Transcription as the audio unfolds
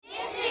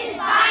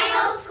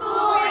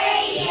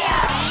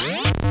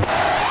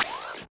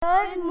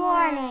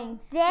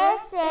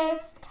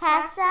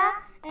Tessa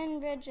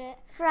and Bridget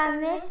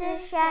from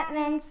Mrs.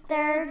 Shetman's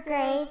 3rd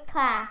grade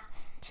class.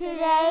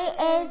 Today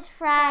is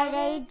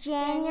Friday,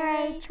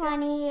 January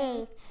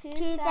 28th,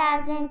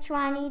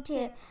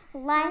 2022.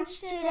 Lunch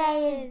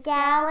today is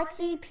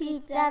Galaxy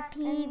Pizza,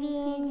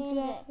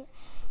 PB&J.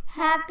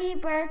 Happy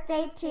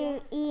birthday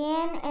to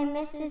Ian and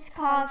Mrs.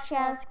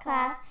 Cogshell's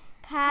class,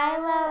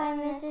 Kylo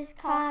and Mrs.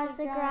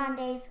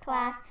 Casagrande's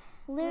class,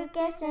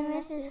 Lucas and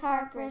Mrs.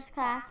 Harper's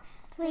class.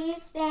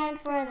 Please stand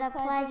for the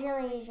Pledge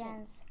of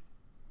Allegiance.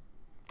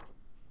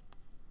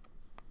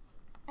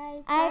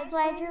 I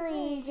pledge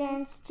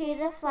allegiance to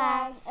the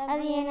flag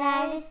of the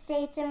United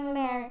States of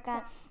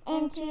America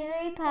and to the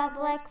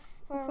republic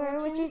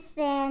for which it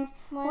stands,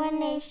 one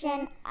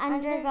nation,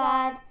 under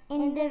God,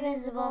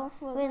 indivisible,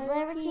 with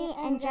liberty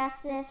and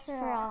justice for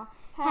all.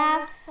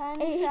 Have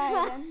a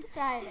fun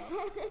Friday.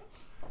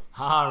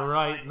 All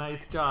right,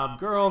 nice job,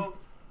 girls.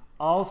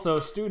 Also,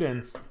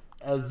 students,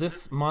 as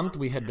this month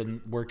we had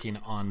been working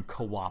on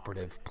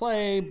cooperative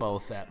play,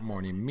 both at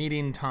morning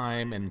meeting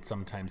time and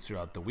sometimes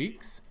throughout the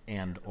weeks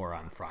and or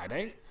on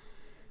Friday.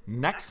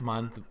 Next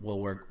month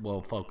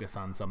we'll focus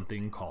on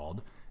something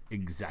called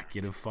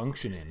executive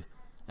functioning.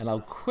 And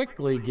I'll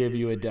quickly give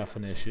you a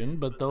definition,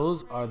 but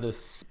those are the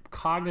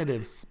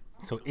cognitive,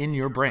 so in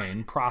your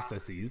brain,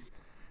 processes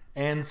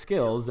and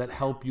skills that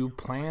help you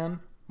plan,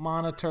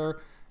 monitor,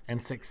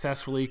 and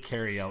successfully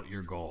carry out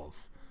your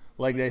goals.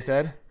 Like they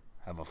said,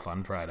 have a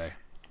fun Friday.